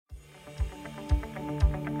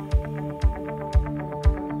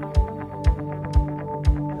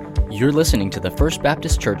You're listening to the First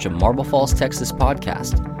Baptist Church of Marble Falls, Texas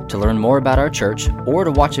podcast. To learn more about our church or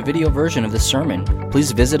to watch a video version of this sermon,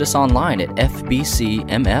 please visit us online at fbcmf.org.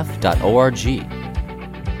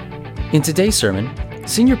 In today's sermon,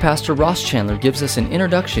 Senior Pastor Ross Chandler gives us an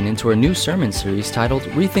introduction into our new sermon series titled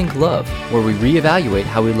Rethink Love, where we reevaluate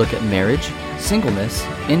how we look at marriage, singleness,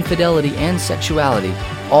 infidelity, and sexuality,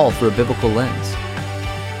 all through a biblical lens.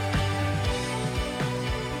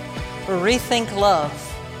 Rethink Love.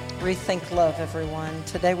 Rethink Love, everyone.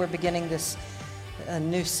 Today we're beginning this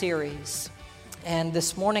new series. And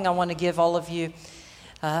this morning I want to give all of you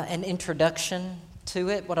an introduction to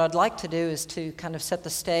it. What I'd like to do is to kind of set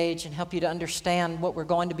the stage and help you to understand what we're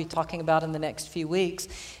going to be talking about in the next few weeks.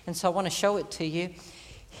 And so I want to show it to you.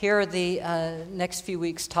 Here are the next few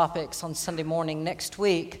weeks' topics on Sunday morning. Next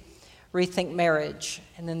week, Rethink Marriage.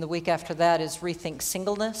 And then the week after that is Rethink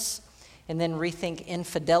Singleness. And then Rethink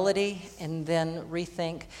Infidelity. And then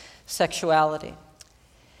Rethink Sexuality.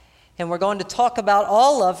 And we're going to talk about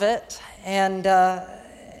all of it. And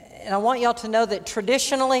I want y'all to know that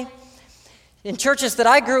traditionally, in churches that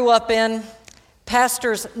I grew up in,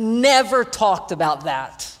 pastors never talked about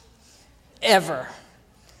that, ever.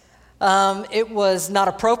 It was not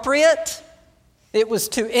appropriate. It was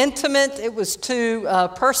too intimate. It was too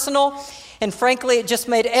personal. And frankly, it just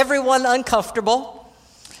made everyone uncomfortable.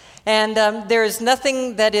 And there is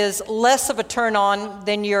nothing that is less of a turn on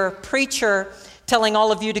than your preacher telling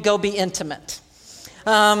all of you to go be intimate.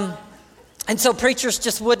 And so preachers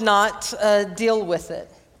just would not deal with it.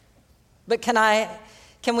 But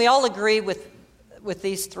can we all agree with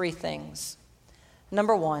these three things?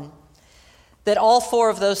 Number one, that all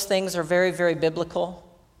four of those things are very, very biblical.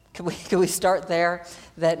 Can we start there?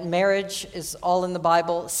 That marriage is all in the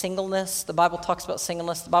Bible. Singleness, the Bible talks about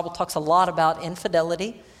singleness. The Bible talks a lot about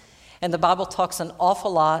infidelity. And the Bible talks an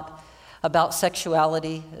awful lot about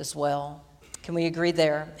sexuality as well. Can we agree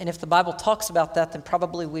there? And if the Bible talks about that, then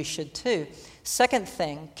probably we should too. Second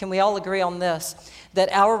thing, can we all agree on this?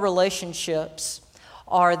 That our relationships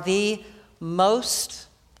are the most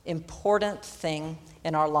important thing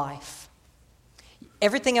in our life.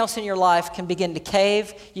 Everything else in your life can begin to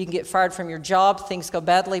cave. You can get fired from your job. Things go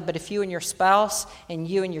badly. But if you and your spouse and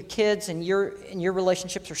you and your kids and your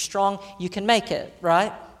relationships are strong, you can make it,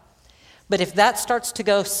 right? But if that starts to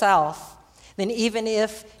go south, then even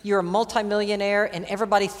if you're a multimillionaire and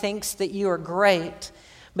everybody thinks that you are great,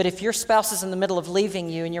 but if your spouse is in the middle of leaving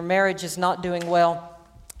you and your marriage is not doing well,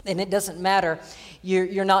 then it doesn't matter.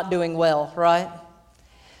 You're not doing well, right?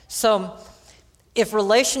 So if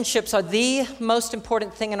relationships are the most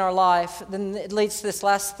important thing in our life, then it leads to this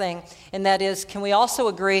last thing, and that is, can we also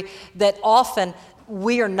agree that often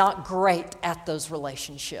we are not great at those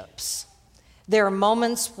relationships? There are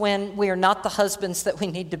moments when we are not the husbands that we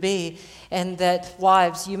need to be, and that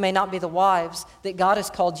wives, you may not be the wives that God has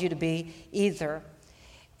called you to be either.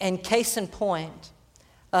 And case in point,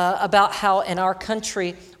 about how in our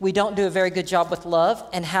country we don't do a very good job with love,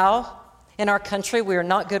 and how in our country we are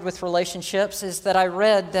not good with relationships, is that I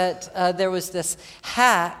read that there was this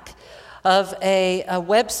hack of a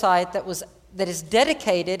website that is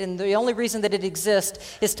dedicated, and the only reason that it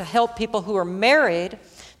exists is to help people who are married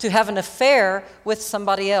to have an affair with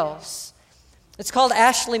somebody else. It's called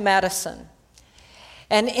Ashley Madison.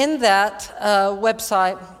 And in that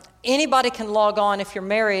website, anybody can log on if you're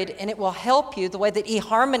married, and it will help you the way that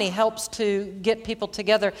eHarmony helps to get people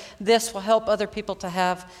together. This will help other people to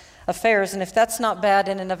have affairs. And if that's not bad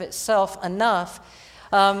in and of itself enough,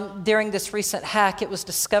 during this recent hack, it was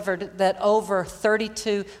discovered that over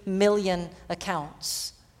 32 million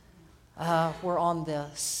accounts were on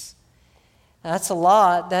this. That's a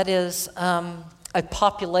lot. That is a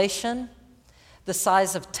population the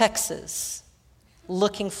size of Texas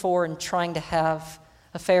looking for and trying to have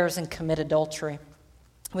affairs and commit adultery.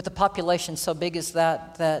 With a population so big as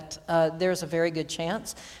that there's a very good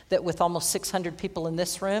chance that with almost 600 people in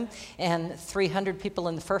this room and 300 people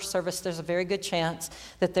in the first service, there's a very good chance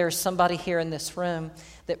that there's somebody here in this room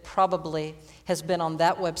that probably has been on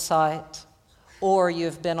that website, or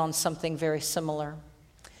you've been on something very similar.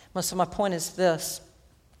 So my point is this,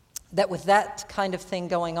 that with that kind of thing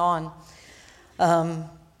going on,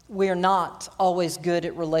 we are not always good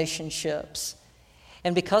at relationships.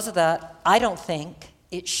 And because of that, I don't think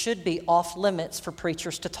it should be off limits for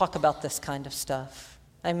preachers to talk about this kind of stuff.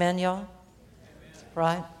 Amen, y'all? Amen.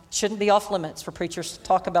 Right? Shouldn't be off limits for preachers to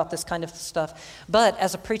talk about this kind of stuff. But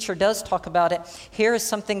as a preacher does talk about it, here is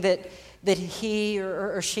something that he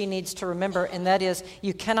or she needs to remember, and that is,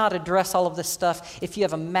 you cannot address all of this stuff if you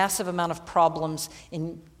have a massive amount of problems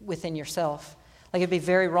within yourself. Like, it'd be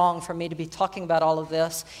very wrong for me to be talking about all of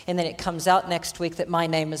this, and then it comes out next week that my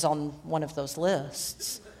name is on one of those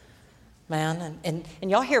lists. Man, and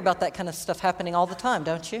y'all hear about that kind of stuff happening all the time,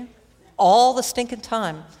 don't you? All the stinking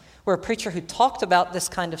time. Where a preacher who talked about this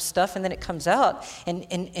kind of stuff, and then it comes out,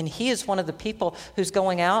 and he is one of the people who's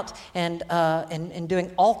going out and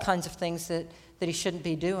doing all kinds of things that he shouldn't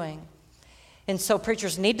be doing. And so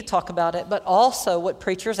preachers need to talk about it, but also what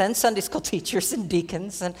preachers and Sunday school teachers and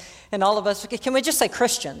deacons and all of us, can we just say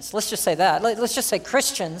Christians? Let's just say that. Let's just say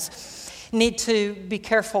Christians need to be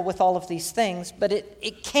careful with all of these things. But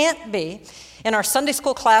it can't be. In our Sunday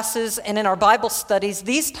school classes and in our Bible studies,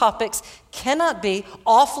 these topics cannot be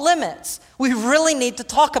off limits. We really need to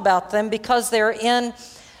talk about them because they're in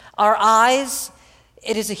our eyes.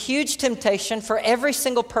 It is a huge temptation for every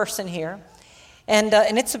single person here. And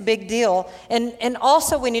it's a big deal. And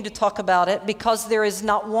also we need to talk about it because there is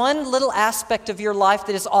not one little aspect of your life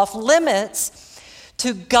that is off limits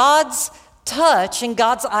to God's touch and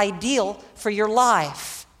God's ideal for your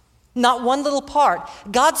life. Not one little part.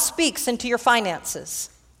 God speaks into your finances.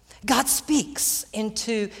 God speaks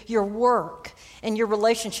into your work and your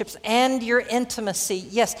relationships and your intimacy.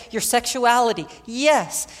 Yes, your sexuality.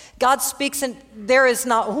 Yes, God speaks, and there is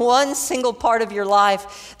not one single part of your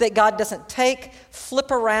life that God doesn't take, flip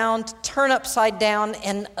around, turn upside down,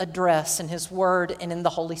 and address in His Word and in the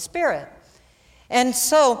Holy Spirit. And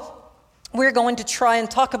so we're going to try and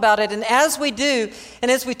talk about it. And as we do, and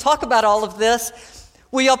as we talk about all of this,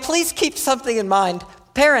 will y'all please keep something in mind?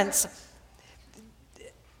 Parents,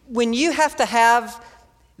 when you have to have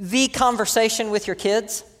the conversation with your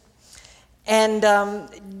kids, and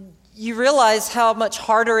you realize how much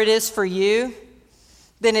harder it is for you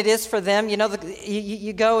than it is for them. You know,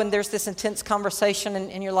 you go and there's this intense conversation,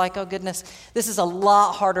 and you're like, oh goodness, this is a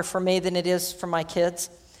lot harder for me than it is for my kids.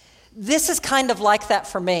 This is kind of like that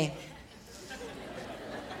for me.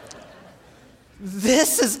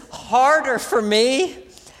 This is harder for me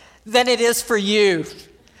than it is for you.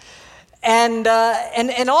 And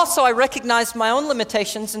also I recognize my own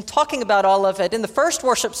limitations in talking about all of it. In the first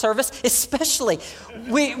worship service, especially,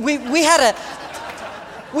 we had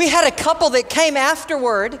a couple that came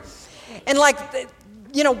afterward, and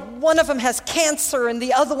one of them has cancer, and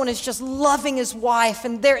the other one is just loving his wife,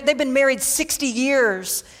 and they've been married 60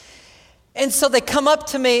 years. And so they come up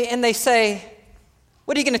to me and they say,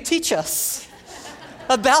 "What are you going to teach us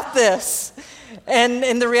about this?"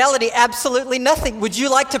 And the reality, absolutely nothing. Would you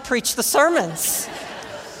like to preach the sermons?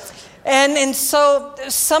 And so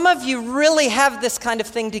some of you really have this kind of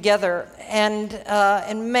thing together. And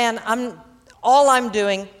man, all I'm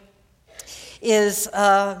doing is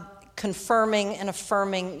confirming and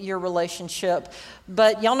affirming your relationship.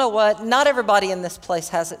 But y'all know what? Not everybody in this place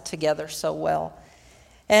has it together so well.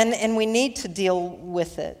 And we need to deal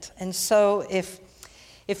with it. And so if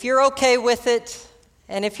you're okay with it,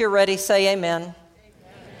 and if you're ready, say amen. Amen.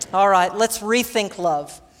 All right, let's rethink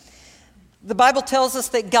love. The Bible tells us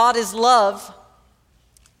that God is love,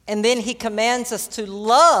 and then He commands us to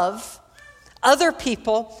love other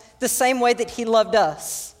people the same way that He loved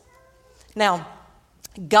us. Now,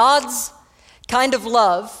 God's kind of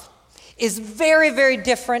love is very, very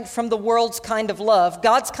different from the world's kind of love.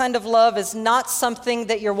 God's kind of love is not something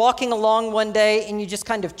that you're walking along one day and you just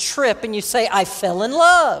kind of trip and you say, I fell in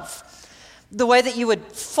love. The way that you would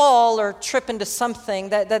fall or trip into something,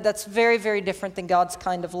 that's very, very different than God's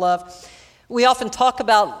kind of love. We often talk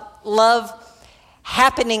about love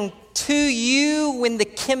happening to you when the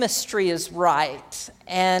chemistry is right.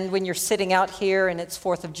 And when you're sitting out here and it's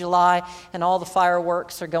 4th of July and all the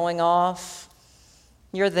fireworks are going off,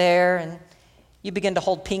 you're there and you begin to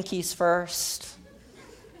hold pinkies first.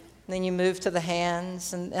 And then you move to the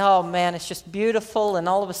hands, and oh man, it's just beautiful, and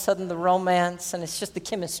all of a sudden the romance, and it's just the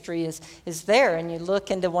chemistry is there, and you look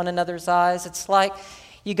into one another's eyes. It's like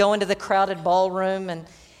you go into the crowded ballroom, and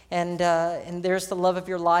there's the love of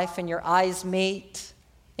your life, and your eyes meet,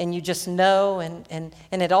 and you just know, and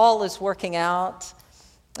it all is working out.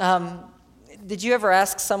 Did you ever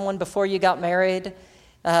ask someone before you got married?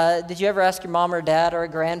 Did you ever ask your mom or dad or a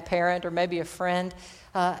grandparent or maybe a friend,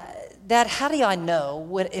 Dad, how do I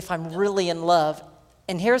know if I'm really in love?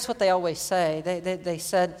 And here's what they always say. They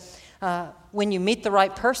said, when you meet the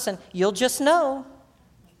right person, you'll just know.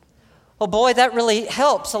 Well, boy, that really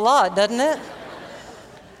helps a lot, doesn't it?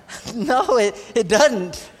 No, it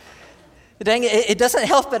doesn't. It doesn't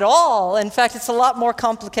help at all. In fact, it's a lot more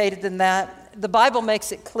complicated than that. The Bible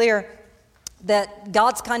makes it clear that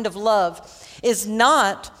God's kind of love is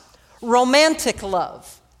not romantic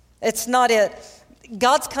love. It's not it.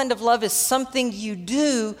 God's kind of love is something you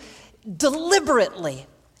do deliberately.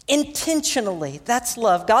 Intentionally, that's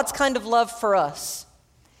love. God's kind of love for us.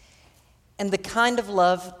 And the kind of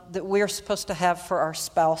love that we're supposed to have for our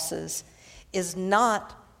spouses is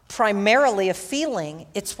not primarily a feeling.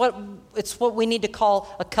 It's what we need to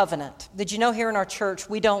call a covenant. Did you know here in our church,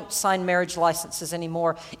 we don't sign marriage licenses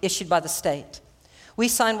anymore issued by the state. We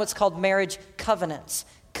sign what's called marriage covenants.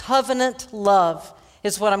 Covenant love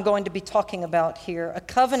is what I'm going to be talking about here. A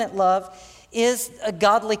covenant love is a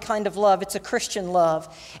godly kind of love. It's a Christian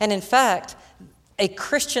love. And in fact, a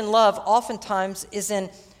Christian love oftentimes is in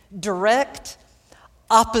direct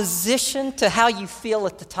opposition to how you feel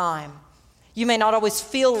at the time. You may not always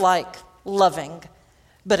feel like loving,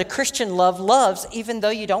 but a Christian love loves even though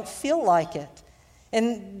you don't feel like it.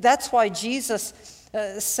 And that's why Jesus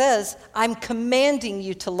says, I'm commanding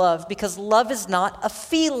you to love, because love is not a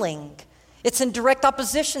feeling. It's in direct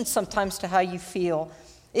opposition sometimes to how you feel.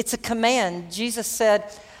 It's a command. Jesus said,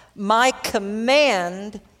 my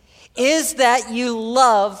command is that you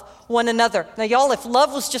love one another. Now, y'all, if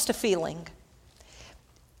love was just a feeling,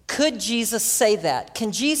 could Jesus say that?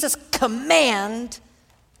 Can Jesus command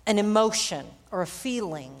an emotion or a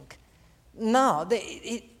feeling? No.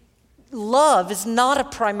 Love is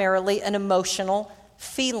not primarily an emotional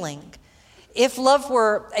feeling. If love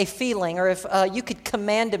were a feeling, or if you could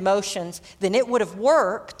command emotions, then it would have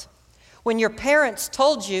worked when your parents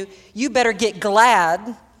told you, you better get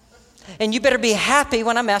glad and you better be happy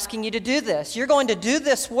when I'm asking you to do this. You're going to do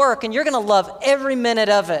this work and you're going to love every minute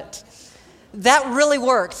of it. That really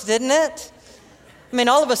worked, didn't it? I mean,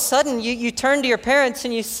 all of a sudden you turned to your parents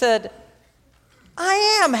and you said,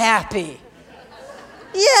 I am happy.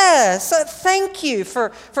 Yes, thank you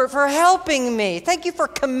for helping me. Thank you for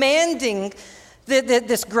commanding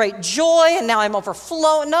this great joy, and now I'm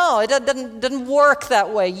overflowing. No, it doesn't work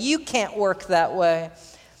that way. You can't work that way.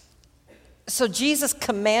 So Jesus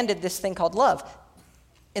commanded this thing called love.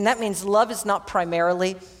 And that means love is not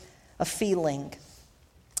primarily a feeling.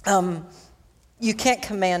 You can't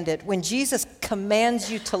command it. When Jesus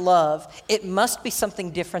commands you to love, it must be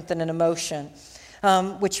something different than an emotion,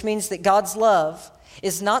 which means that God's love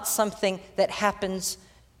is not something that happens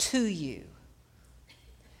to you.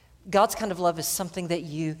 God's kind of love is something that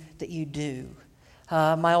you do.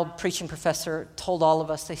 My old preaching professor told all of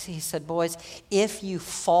us, he said, boys, if you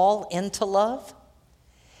fall into love,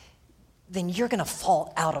 then you're going to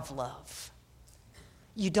fall out of love.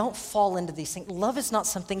 You don't fall into these things. Love is not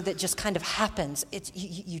something that just kind of happens.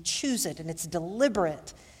 You choose it, and it's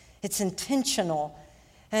deliberate. It's intentional.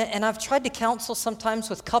 And I've tried to counsel sometimes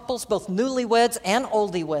with couples, both newlyweds and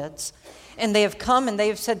oldyweds, and they have come and they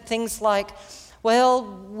have said things like, well,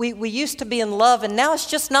 we used to be in love, and now it's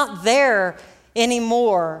just not there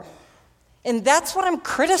anymore. And that's what I'm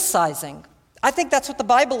criticizing. I think that's what the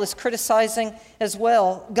Bible is criticizing as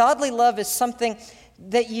well. Godly love is something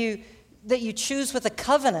that you choose with a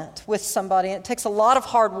covenant with somebody. It takes a lot of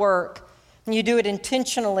hard work, and you do it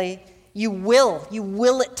intentionally. You will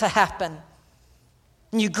it to happen.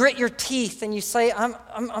 And you grit your teeth and you say, I'm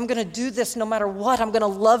going to do this no matter what. I'm going to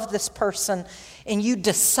love this person. And you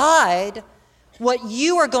decide what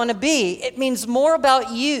you are going to be. It means more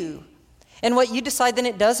about you and what you decide than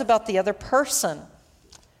it does about the other person.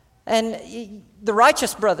 And the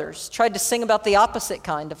Righteous Brothers tried to sing about the opposite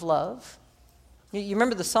kind of love. You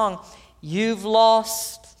remember the song, you've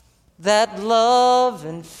lost that love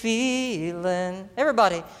and feeling.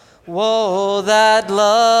 Everybody. Whoa, that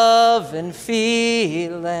love and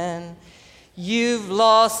feeling. You've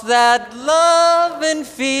lost that love and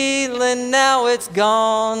feeling. Now it's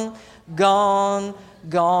gone, gone,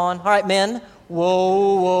 gone. All right, men.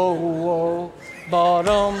 Whoa, whoa, whoa.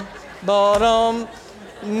 Bottom, bottom.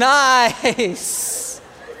 Nice.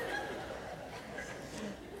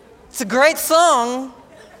 It's a great song.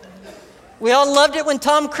 We all loved it when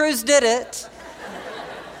Tom Cruise did it.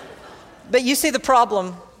 But you see the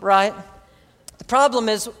problem, right? The problem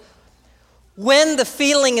is when the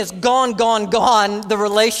feeling is gone, gone, gone, the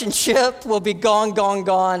relationship will be gone, gone,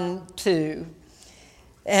 gone too.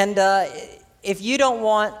 And if you don't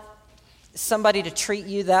want somebody to treat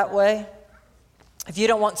you that way, if you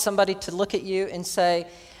don't want somebody to look at you and say,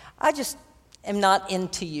 I just am not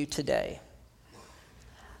into you today.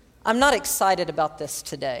 I'm not excited about this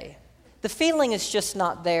today. The feeling is just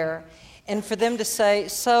not there. And for them to say,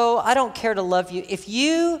 so I don't care to love you. If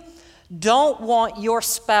you don't want your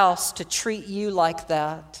spouse to treat you like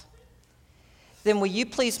that, then will you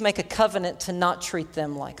please make a covenant to not treat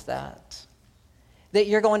them like that? That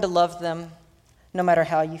you're going to love them no matter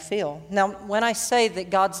how you feel. Now, when I say that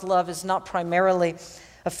God's love is not primarily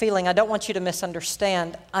a feeling. I don't want you to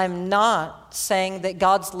misunderstand. I'm not saying that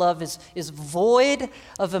God's love is void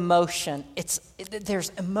of emotion. There's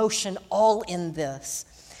emotion all in this.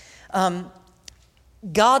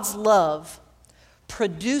 God's love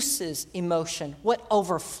produces emotion. What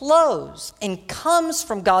overflows and comes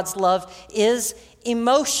from God's love is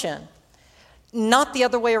emotion, not the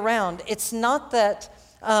other way around. It's not that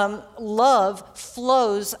love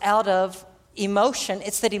flows out of emotion.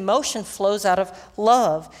 It's that emotion flows out of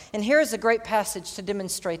love. And here is a great passage to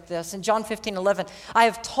demonstrate this. In John 15:11, I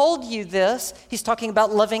have told you this. He's talking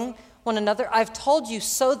about loving one another. I've told you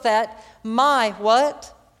so that my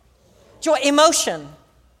what? Joy, emotion.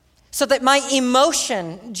 So that my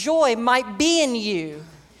emotion, joy, might be in you.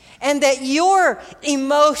 And that your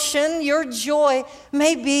emotion, your joy,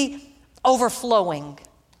 may be overflowing,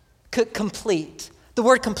 complete. The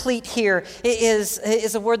word complete here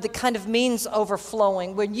is a word that kind of means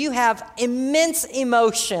overflowing. When you have immense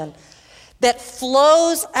emotion that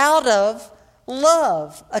flows out of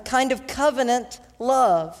love, a kind of covenant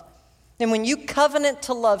love. And when you covenant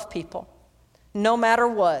to love people, no matter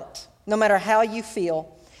what, no matter how you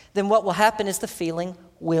feel, then what will happen is the feeling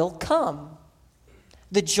will come.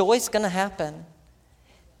 The joy's going to happen.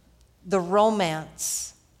 The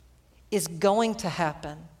romance is going to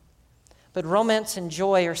happen. But romance and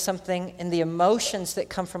joy are something, and the emotions that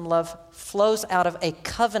come from love flows out of a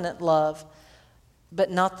covenant love,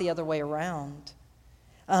 but not the other way around.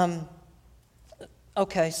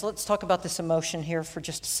 Okay, so let's talk about this emotion here for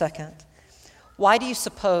just a second. Why do you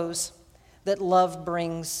suppose that love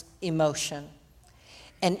brings emotion?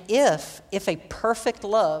 And if a perfect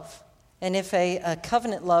love and if a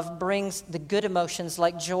covenant love brings the good emotions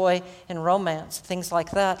like joy and romance, things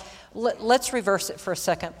like that, let's reverse it for a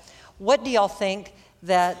second. What do y'all think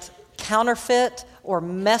that counterfeit or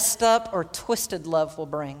messed up or twisted love will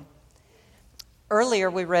bring? Earlier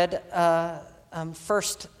we read 1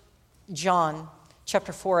 John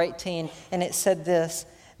chapter 4:18, and it said this,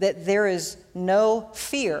 that there is no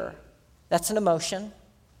fear, that's an emotion,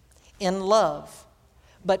 in love.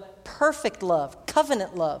 But perfect love,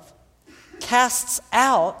 covenant love, casts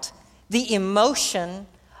out the emotion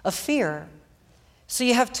of fear. So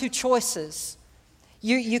you have two choices.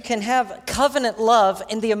 You can have covenant love,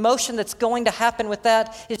 and the emotion that's going to happen with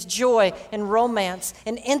that is joy and romance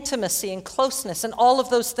and intimacy and closeness and all of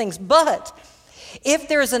those things. But if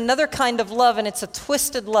there is another kind of love, and it's a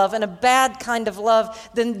twisted love and a bad kind of love,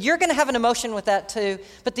 then you're going to have an emotion with that too.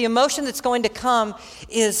 But the emotion that's going to come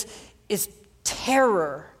is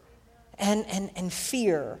terror and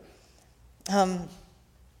fear.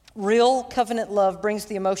 Real covenant love brings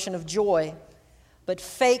the emotion of joy, but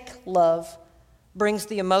fake love brings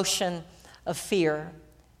the emotion of fear.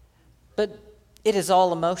 But it is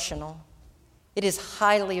all emotional. It is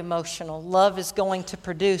highly emotional. Love is going to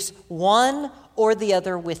produce one or the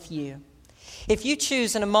other with you. If you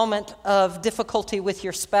choose in a moment of difficulty with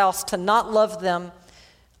your spouse to not love them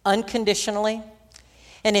unconditionally,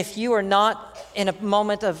 and if you are not in a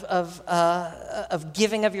moment of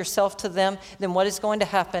giving of yourself to them, then what is going to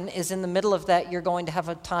happen is in the middle of that, you're going to have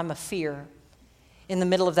a time of fear. In the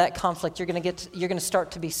middle of that conflict, you're going to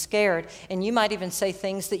start to be scared, and you might even say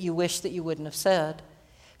things that you wish that you wouldn't have said.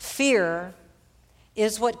 Fear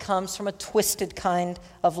is what comes from a twisted kind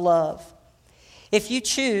of love. If you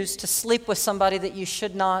choose to sleep with somebody that you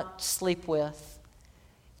should not sleep with,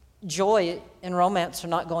 joy and romance are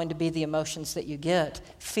not going to be the emotions that you get.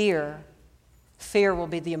 Fear will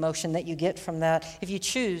be the emotion that you get from that. If you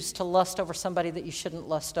choose to lust over somebody that you shouldn't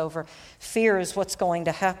lust over, fear is what's going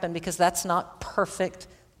to happen, because that's not perfect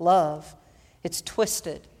love. It's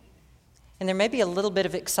twisted. And there may be a little bit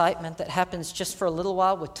of excitement that happens just for a little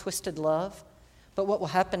while with twisted love, but what will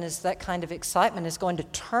happen is that kind of excitement is going to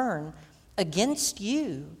turn against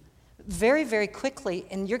you very, very quickly,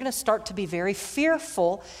 and you're going to start to be very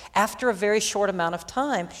fearful after a very short amount of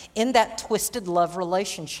time in that twisted love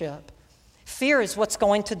relationship. Fear is what's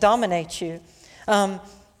going to dominate you.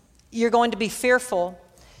 You're going to be fearful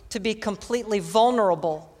to be completely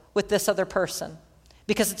vulnerable with this other person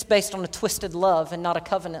because it's based on a twisted love and not a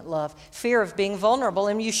covenant love. Fear of being vulnerable,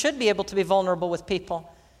 and you should be able to be vulnerable with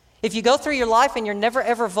people. If you go through your life and you're never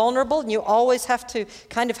ever vulnerable and you always have to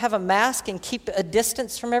kind of have a mask and keep a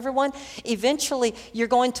distance from everyone, eventually you're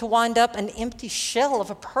going to wind up an empty shell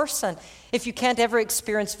of a person if you can't ever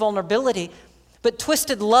experience vulnerability. But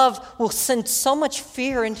twisted love will send so much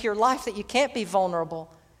fear into your life that you can't be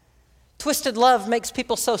vulnerable. Twisted love makes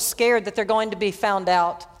people so scared that they're going to be found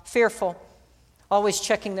out, fearful, always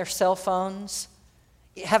checking their cell phones,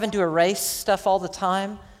 having to erase stuff all the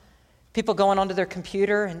time. People going onto their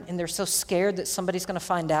computer and they're so scared that somebody's going to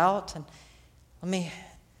find out. And let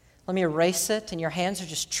Let me erase it, and your hands are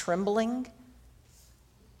just trembling.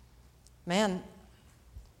 Man,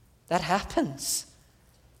 that happens.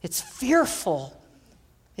 It's fearful.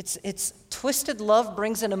 It's twisted love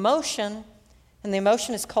brings an emotion, and the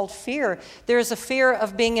emotion is called fear. There is a fear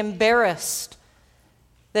of being embarrassed,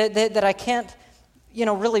 that I can't,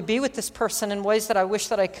 really be with this person in ways that I wish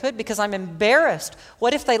that I could because I'm embarrassed.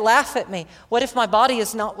 What if they laugh at me? What if my body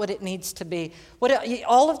is not what it needs to be?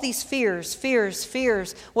 All of these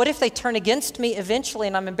fears. What if they turn against me eventually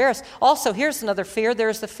and I'm embarrassed? Also, here's another fear.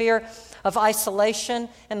 There's the fear of isolation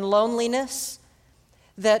and loneliness.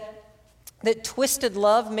 That twisted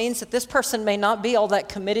love means that this person may not be all that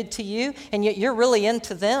committed to you, and yet you're really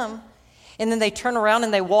into them. And then they turn around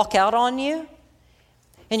and they walk out on you.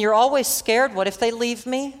 And you're always scared, what if they leave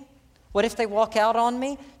me? What if they walk out on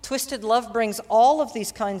me? Twisted love brings all of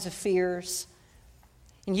these kinds of fears.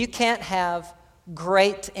 And you can't have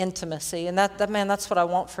great intimacy. And that's what I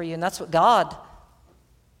want for you. And that's what God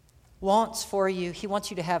wants for you. He wants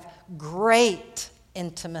you to have great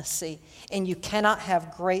intimacy. And you cannot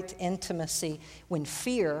have great intimacy when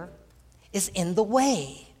fear is in the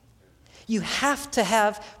way. You have to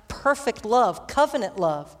have perfect love, covenant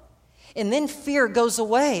love. And then fear goes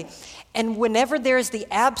away. And whenever there is the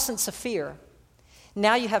absence of fear,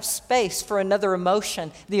 now you have space for another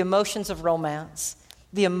emotion. The emotions of romance,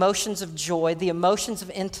 the emotions of joy, the emotions of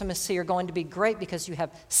intimacy are going to be great because you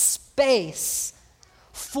have space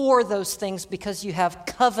for those things because you have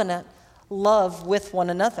covenant love with one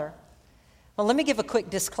another. Well, let me give a quick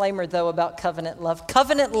disclaimer, though, about covenant love.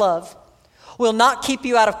 Covenant love will not keep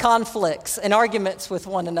you out of conflicts and arguments with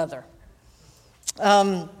one another.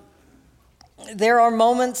 There are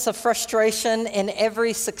moments of frustration in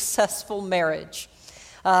every successful marriage.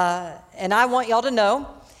 And I want y'all to know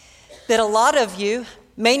that a lot of you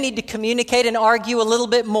may need to communicate and argue a little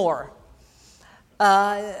bit more.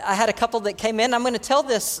 I had a couple that came in. I'm going to tell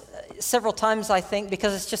this several times, I think,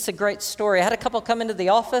 because it's just a great story. I had a couple come into the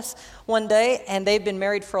office one day, and they've been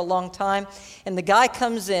married for a long time. And the guy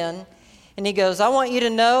comes in, and he goes, I want you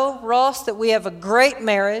to know, Ross, that we have a great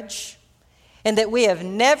marriage, and that we have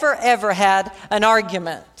never, ever had an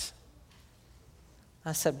argument.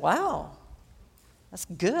 I said, wow, that's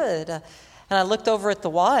good. And I looked over at the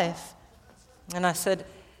wife, and I said,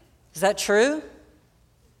 is that true?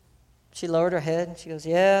 She lowered her head, and she goes,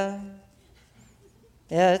 yeah,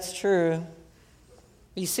 it's true.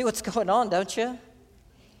 You see what's going on, don't you?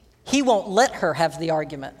 He won't let her have the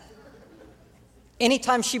argument.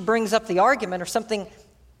 Anytime she brings up the argument or something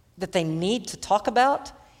that they need to talk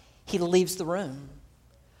about, he leaves the room.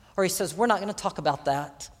 Or he says, we're not going to talk about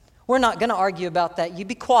that. We're not going to argue about that. You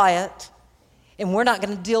be quiet, and we're not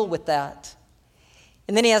going to deal with that.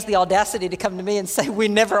 And then he has the audacity to come to me and say, we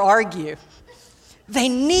never argue. They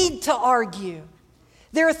need to argue.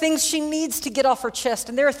 There are things she needs to get off her chest,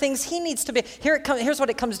 and there are things he needs to be. Here's what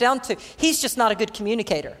it comes down to. He's just not a good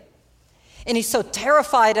communicator. And he's so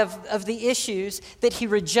terrified of the issues that he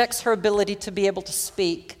rejects her ability to be able to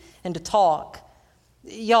speak and to talk.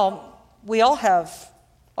 Y'all, we all have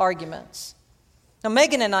arguments. Now,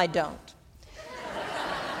 Megan and I don't.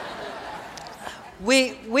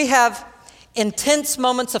 We have intense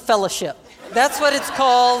moments of fellowship. That's what it's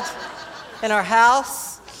called in our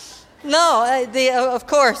house. No, of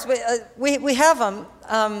course, we have them.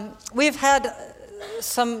 We've had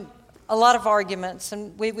a lot of arguments,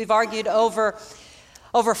 and we've argued over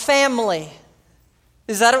family.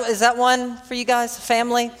 Is that one for you guys,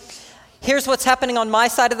 family? Here's what's happening on my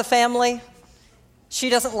side of the family.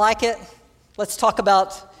 She doesn't like it. Let's talk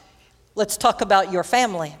about your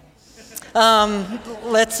family.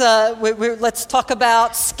 Let's talk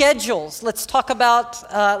about schedules. Let's talk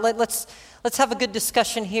about let's have a good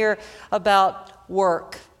discussion here about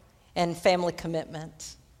work and family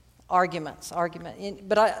commitment. Argument.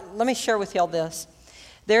 But let me share with y'all this.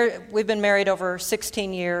 We've been married over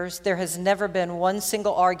 16 years. There has never been one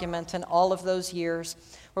single argument in all of those years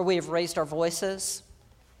where we have raised our voices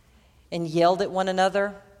and yelled at one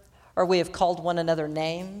another, or we have called one another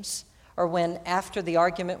names, or when after the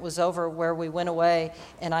argument was over where we went away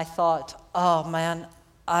and I thought, oh man,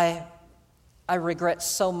 I regret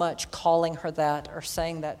so much calling her that or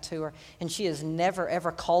saying that to her. And she has never,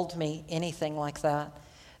 ever called me anything like that.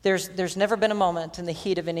 There's never been a moment in the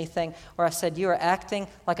heat of anything where I said, you are acting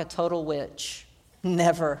like a total witch.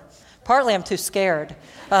 Never. Partly I'm too scared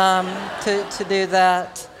to do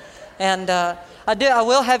that. And I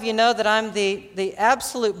will have you know that I'm the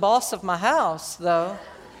absolute boss of my house, though.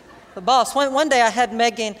 The boss. One day I had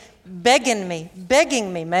Megan begging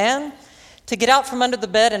me, man, to get out from under the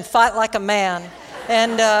bed and fight like a man.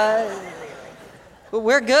 And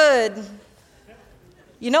we're good.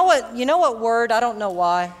 You know what word? I don't know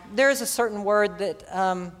why. There is a certain word that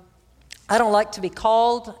I don't like to be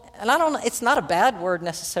called, and it's not a bad word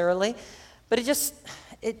necessarily, but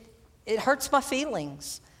it hurts my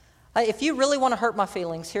feelings. If you really want to hurt my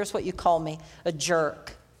feelings, here's what you call me: a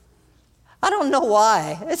jerk. I don't know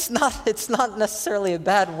why. It's not necessarily a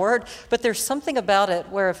bad word, but there's something about it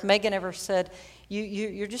where if Megan ever said,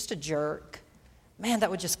 you're just a jerk, man,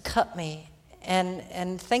 that would just cut me.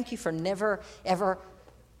 And thank you for never, ever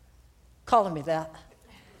calling me that.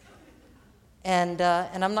 And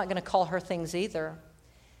I'm not going to call her things either.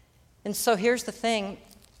 And so here's the thing: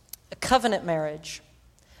 a covenant marriage.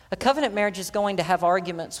 A covenant marriage is going to have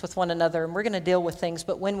arguments with one another, and we're going to deal with things,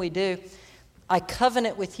 but when we do, I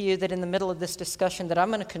covenant with you that in the middle of this discussion that I'm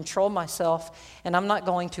going to control myself and I'm not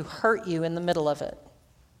going to hurt you in the middle of it.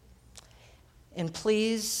 And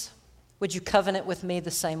please, would you covenant with me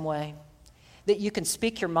the same way? That you can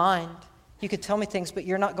speak your mind, you can tell me things, but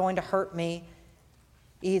you're not going to hurt me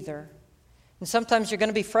either. And sometimes you're going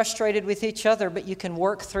to be frustrated with each other, but you can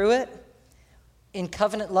work through it. In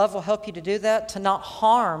covenant love will help you to do that, to not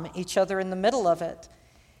harm each other in the middle of it.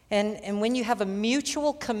 And when you have a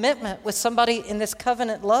mutual commitment with somebody in this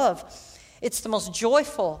covenant love, it's the most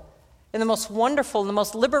joyful and the most wonderful and the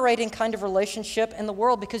most liberating kind of relationship in the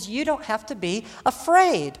world, because you don't have to be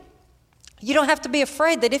afraid. You don't have to be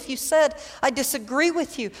afraid that if you said, I disagree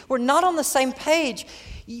with you, we're not on the same page.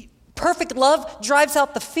 Perfect love drives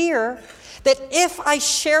out the fear that if I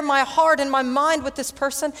share my heart and my mind with this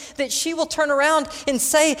person, that she will turn around and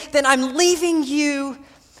say, then I'm leaving you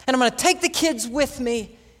and I'm going to take the kids with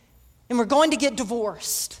me. And we're going to get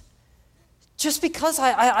divorced. Just because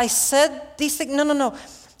I said these things. No.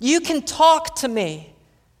 You can talk to me.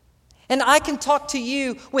 And I can talk to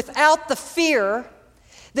you without the fear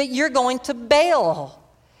that you're going to bail.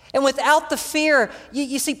 And without the fear,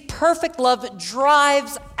 you see, perfect love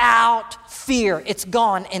drives out fear. It's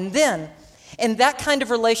gone. And then, in that kind of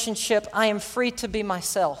relationship, I am free to be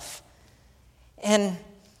myself. And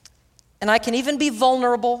I can even be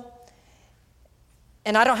vulnerable.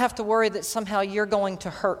 And I don't have to worry that somehow you're going to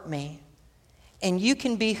hurt me. And you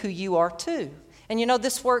can be who you are too. And you know,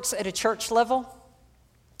 this works at a church level.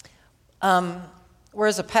 Where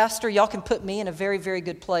as a pastor, y'all can put me in a very, very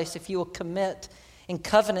good place if you will commit and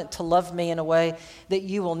covenant to love me in a way that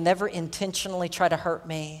you will never intentionally try to hurt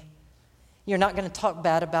me. You're not going to talk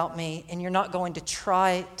bad about me, and you're not going to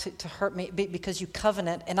try to hurt me because you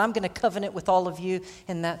covenant. And I'm going to covenant with all of you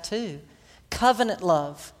in that too. Covenant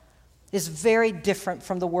love is very different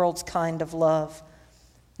from the world's kind of love.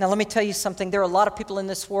 Now, let me tell you something. There are a lot of people in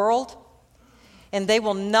this world, and they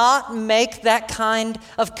will not make that kind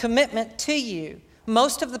of commitment to you.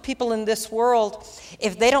 Most of the people in this world,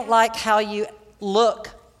 if they don't like how you look,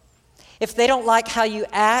 if they don't like how you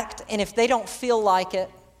act, and if they don't feel like it,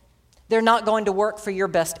 they're not going to work for your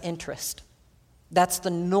best interest. That's the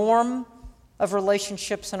norm of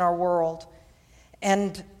relationships in our world.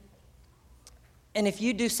 And if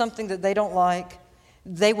you do something that they don't like,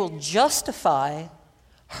 they will justify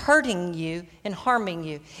hurting you and harming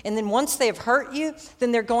you. And then once they have hurt you,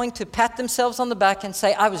 then they're going to pat themselves on the back and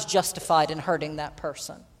say, I was justified in hurting that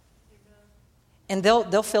person. And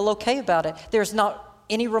they'll feel okay about it. There's not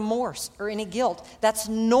any remorse or any guilt. That's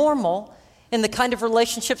normal in the kind of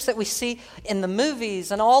relationships that we see in the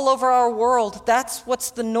movies and all over our world. That's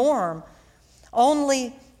what's the norm.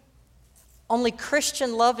 Only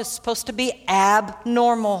Christian love is supposed to be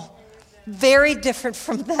abnormal. Very different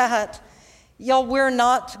from that. Y'all, we're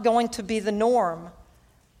not going to be the norm.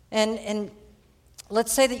 And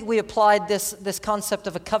let's say that we applied this concept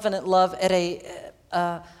of a covenant love at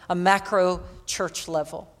a macro church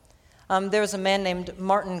level. There was a man named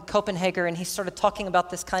Martin Copenhagen, and he started talking about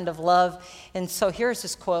this kind of love. And so here's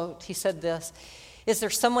his quote. He said this: is there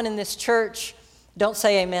someone in this church, don't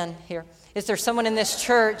say amen here. Is there someone in this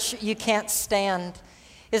church you can't stand?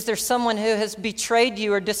 Is there someone who has betrayed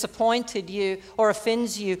you or disappointed you or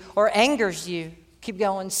offends you or angers you? Keep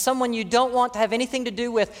going. Someone you don't want to have anything to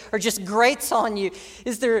do with or just grates on you.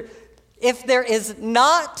 If there is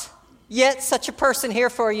not yet such a person here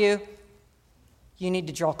for you, you need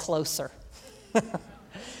to draw closer.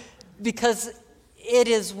 Because it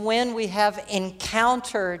is when we have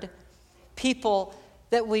encountered people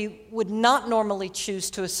that we would not normally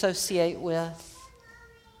choose to associate with.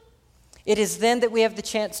 It is then that we have the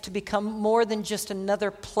chance to become more than just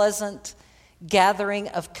another pleasant gathering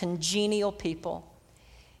of congenial people.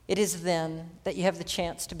 It is then that you have the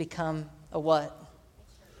chance to become a what?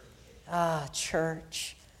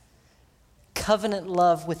 Church. Covenant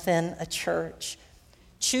love within a church.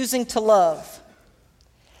 Choosing to love.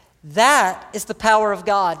 That is the power of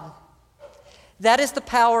God. That is the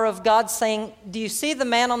power of God saying, do you see the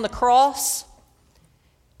man on the cross?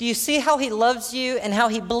 Do you see how he loves you and how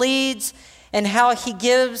he bleeds and how he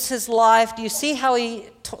gives his life? Do you see how he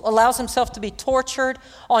allows himself to be tortured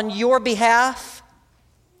on your behalf?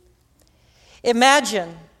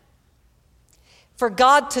 Imagine for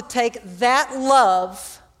God to take that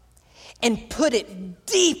love and put it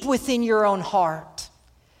deep within your own heart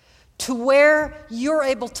to where you're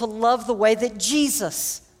able to love the way that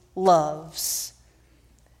Jesus loves.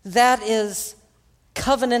 That is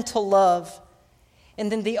covenantal love.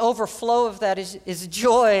 And then the overflow of that is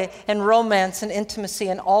joy and romance and intimacy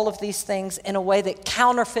and all of these things in a way that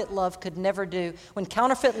counterfeit love could never do. When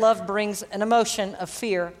counterfeit love brings an emotion of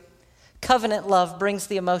fear, covenant love brings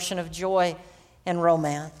the emotion of joy and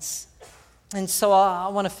romance. And so I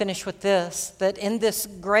want to finish with this, that in this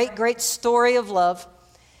great, great story of love,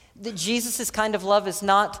 that Jesus' kind of love is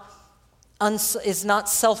not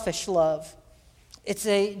selfish love.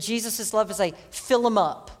 Jesus' love is a fill 'em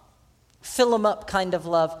up kind of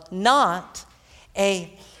love, not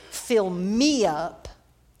a fill me up,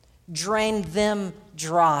 drain them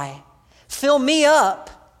dry. Fill me up,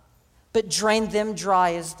 but drain them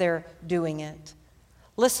dry as they're doing it.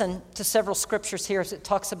 Listen to several scriptures here as it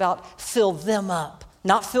talks about fill them up,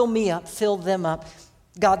 not fill me up, fill them up.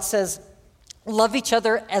 God says, love each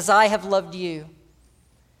other as I have loved you.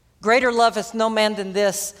 Greater love hath no man than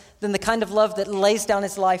this, than the kind of love that lays down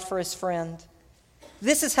his life for his friend.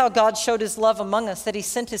 This is how God showed his love among us, that he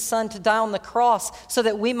sent his son to die on the cross so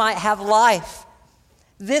that we might have life.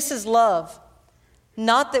 This is love.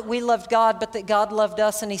 Not that we loved God, but that God loved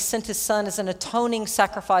us and he sent his son as an atoning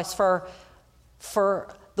sacrifice for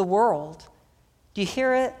the world. Do you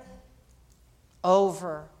hear it?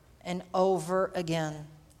 Over and over again.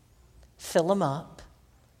 Fill him up.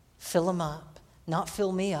 Fill him up. Not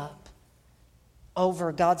fill me up.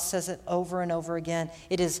 Over. God says it over and over again.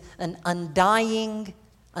 It is an undying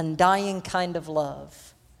kind of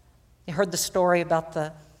love. You heard the story about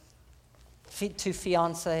the two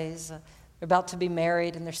fiancés. They're about to be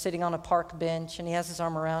married and they're sitting on a park bench and he has his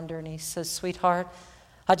arm around her and he says, sweetheart,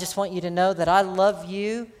 I just want you to know that I love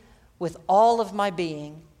you with all of my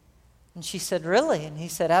being. And she said, really? And he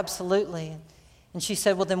said, absolutely. And she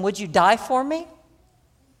said, well, then would you die for me?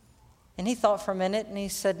 And he thought for a minute and he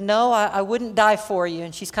said, no, I wouldn't die for you.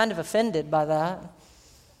 And she's kind of offended by that.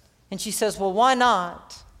 And she says, well, why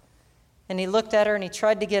not? And he looked at her and he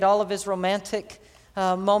tried to get all of his romantic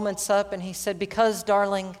moments up. And he said, because,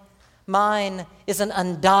 darling, mine is an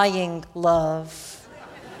undying love.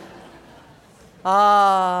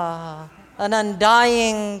 An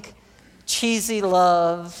undying, cheesy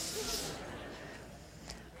love.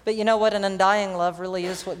 But you know what? An undying love really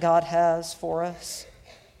is what God has for us.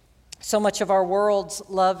 So much of our world's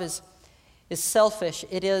love is selfish.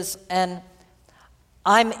 It is an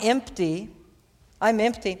I'm empty,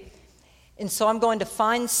 and so I'm going to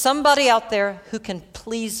find somebody out there who can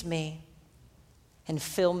please me and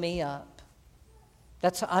fill me up.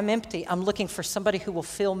 I'm empty. I'm looking for somebody who will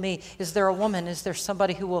fill me. Is there a woman? Is there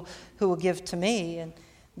somebody who will give to me? And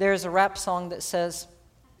there's a rap song that says,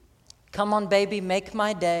 come on, baby, make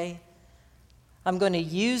my day. I'm going to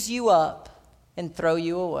use you up and throw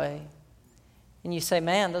you away. And you say,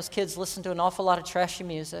 man, those kids listen to an awful lot of trashy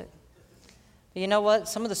music. But you know what?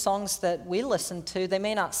 Some of the songs that we listen to, they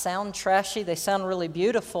may not sound trashy. They sound really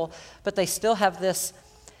beautiful, but they still have this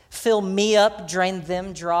fill me up, drain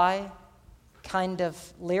them dry kind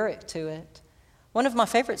of lyric to it. One of my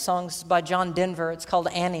favorite songs is by John Denver. It's called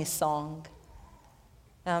Annie's Song.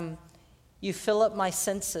 You fill up my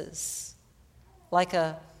senses like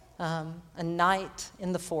a night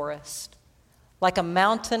in the forest, like a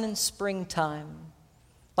mountain in springtime,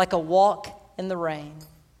 like a walk in the rain.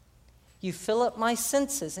 You fill up my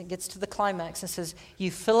senses. It gets to the climax and says,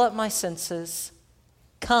 you fill up my senses.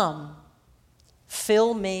 Come,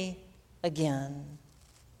 fill me again.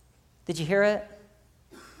 Did you hear it?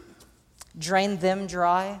 Drain them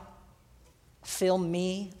dry. Fill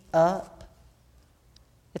me up.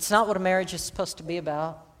 It's not what a marriage is supposed to be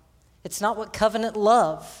about. It's not what covenant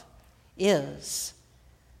love is.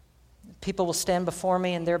 People will stand before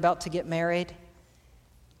me and they're about to get married.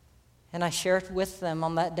 And I share it with them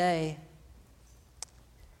on that day.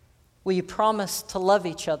 Will you promise to love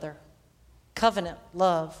each other? Covenant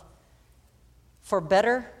love. For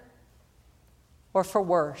better or for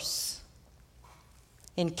worse?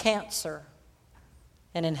 In cancer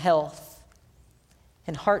and in health,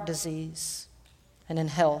 in heart disease and in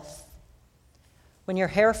health. When your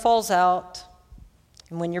hair falls out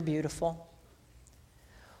and when you're beautiful.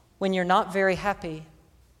 When you're not very happy.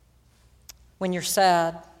 When you're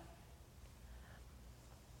sad.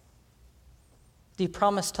 Do you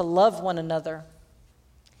promise to love one another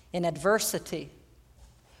in adversity?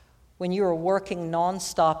 When you are working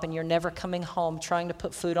nonstop and you're never coming home trying to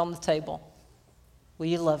put food on the table, will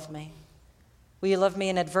you love me? Will you love me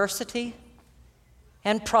in adversity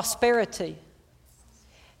and prosperity?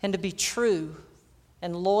 And to be true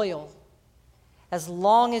and loyal as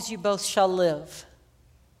long as you both shall live,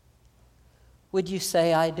 would you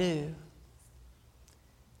say, I do?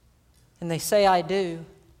 And they say, I do.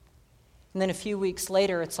 And then a few weeks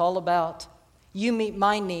later, it's all about, you meet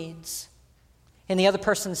my needs. And the other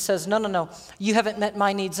person says, no, you haven't met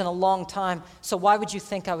my needs in a long time, so why would you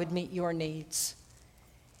think I would meet your needs?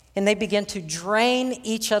 And they begin to drain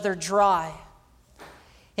each other dry.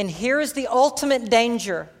 And here is the ultimate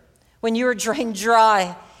danger when you are drained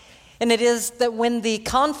dry. And it is that when the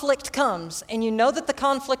conflict comes, and you know that the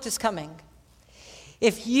conflict is coming,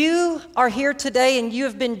 if you are here today and you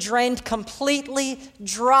have been drained completely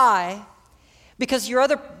dry because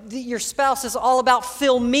your spouse is all about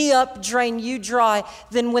fill me up, drain you dry,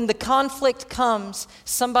 then when the conflict comes,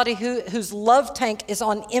 somebody whose love tank is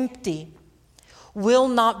on empty will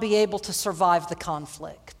not be able to survive the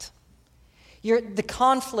conflict. The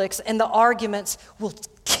conflicts and the arguments will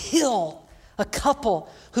kill a couple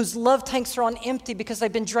whose love tanks are on empty because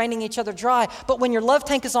they've been draining each other dry. But when your love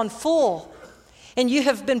tank is on full and you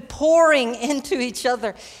have been pouring into each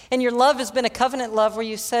other and your love has been a covenant love where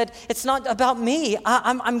you said, it's not about me,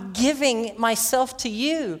 I'm giving myself to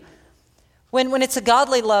you. When it's a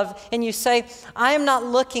godly love and you say, I am not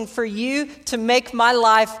looking for you to make my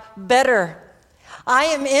life better. I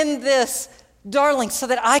am in this, darling, so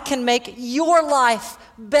that I can make your life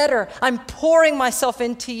better. I'm pouring myself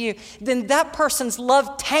into you. Then that person's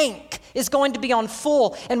love tank is going to be on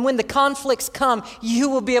full. And when the conflicts come, you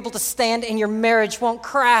will be able to stand and your marriage won't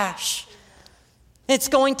crash. It's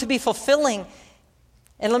going to be fulfilling.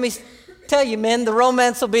 And let me tell you, men, the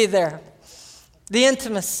romance will be there. The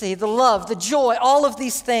intimacy, the love, the joy, all of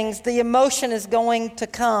these things, the emotion is going to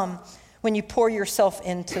come when you pour yourself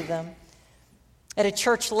into them. At a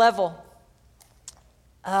church level,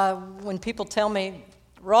 when people tell me,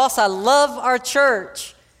 Ross, I love our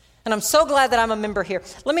church, and I'm so glad that I'm a member here.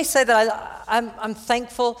 Let me say that I'm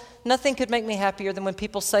thankful. Nothing could make me happier than when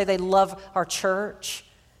people say they love our church.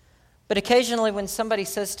 But occasionally when somebody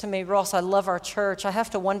says to me, Ross, I love our church, I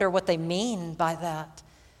have to wonder what they mean by that.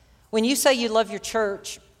 When you say you love your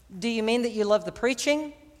church, do you mean that you love the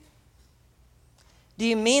preaching? Do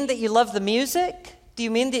you mean that you love the music? Do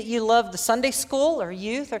you mean that you love the Sunday school or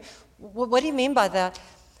youth? Or what do you mean by that?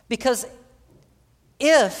 Because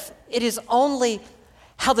if it is only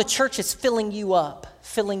how the church is filling you up,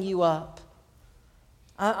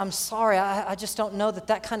 I'm sorry, I just don't know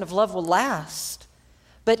that kind of love will last.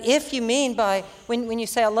 But if you mean by, when you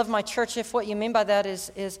say I love my church, if what you mean by that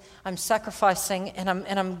is I'm sacrificing and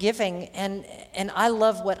I'm giving and I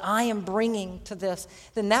love what I am bringing to this,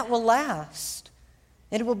 then that will last.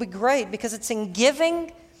 And it will be great because it's in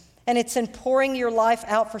giving and it's in pouring your life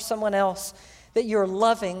out for someone else that you're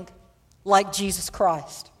loving like Jesus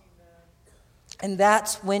Christ. And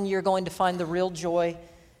that's when you're going to find the real joy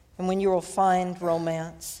and when you will find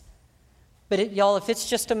romance. But y'all, if it's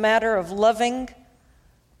just a matter of loving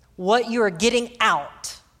what you are getting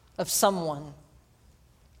out of someone,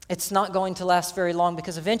 it's not going to last very long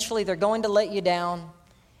because eventually they're going to let you down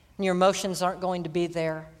and your emotions aren't going to be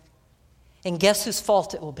there. And guess whose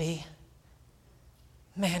fault it will be?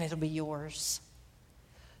 Man, it'll be yours.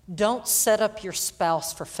 Don't set up your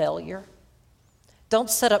spouse for failure. Don't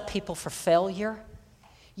set up people for failure.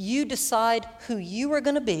 You decide who you are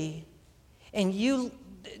going to be, and you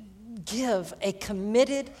give a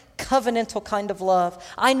committed, covenantal kind of love.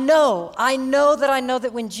 I know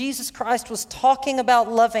that when Jesus Christ was talking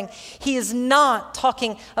about loving, he is not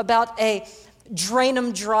talking about a drain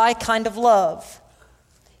them dry kind of love.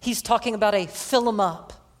 He's talking about a fill them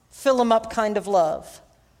up kind of love.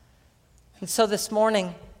 And so this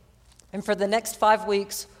morning, and for the next 5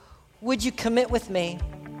 weeks, would you commit with me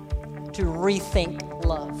to rethink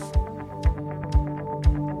love?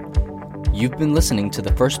 You've been listening to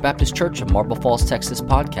the First Baptist Church of Marble Falls, Texas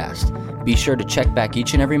podcast. Be sure to check back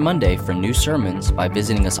each and every Monday for new sermons by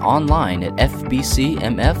visiting us online at fbcmf.org.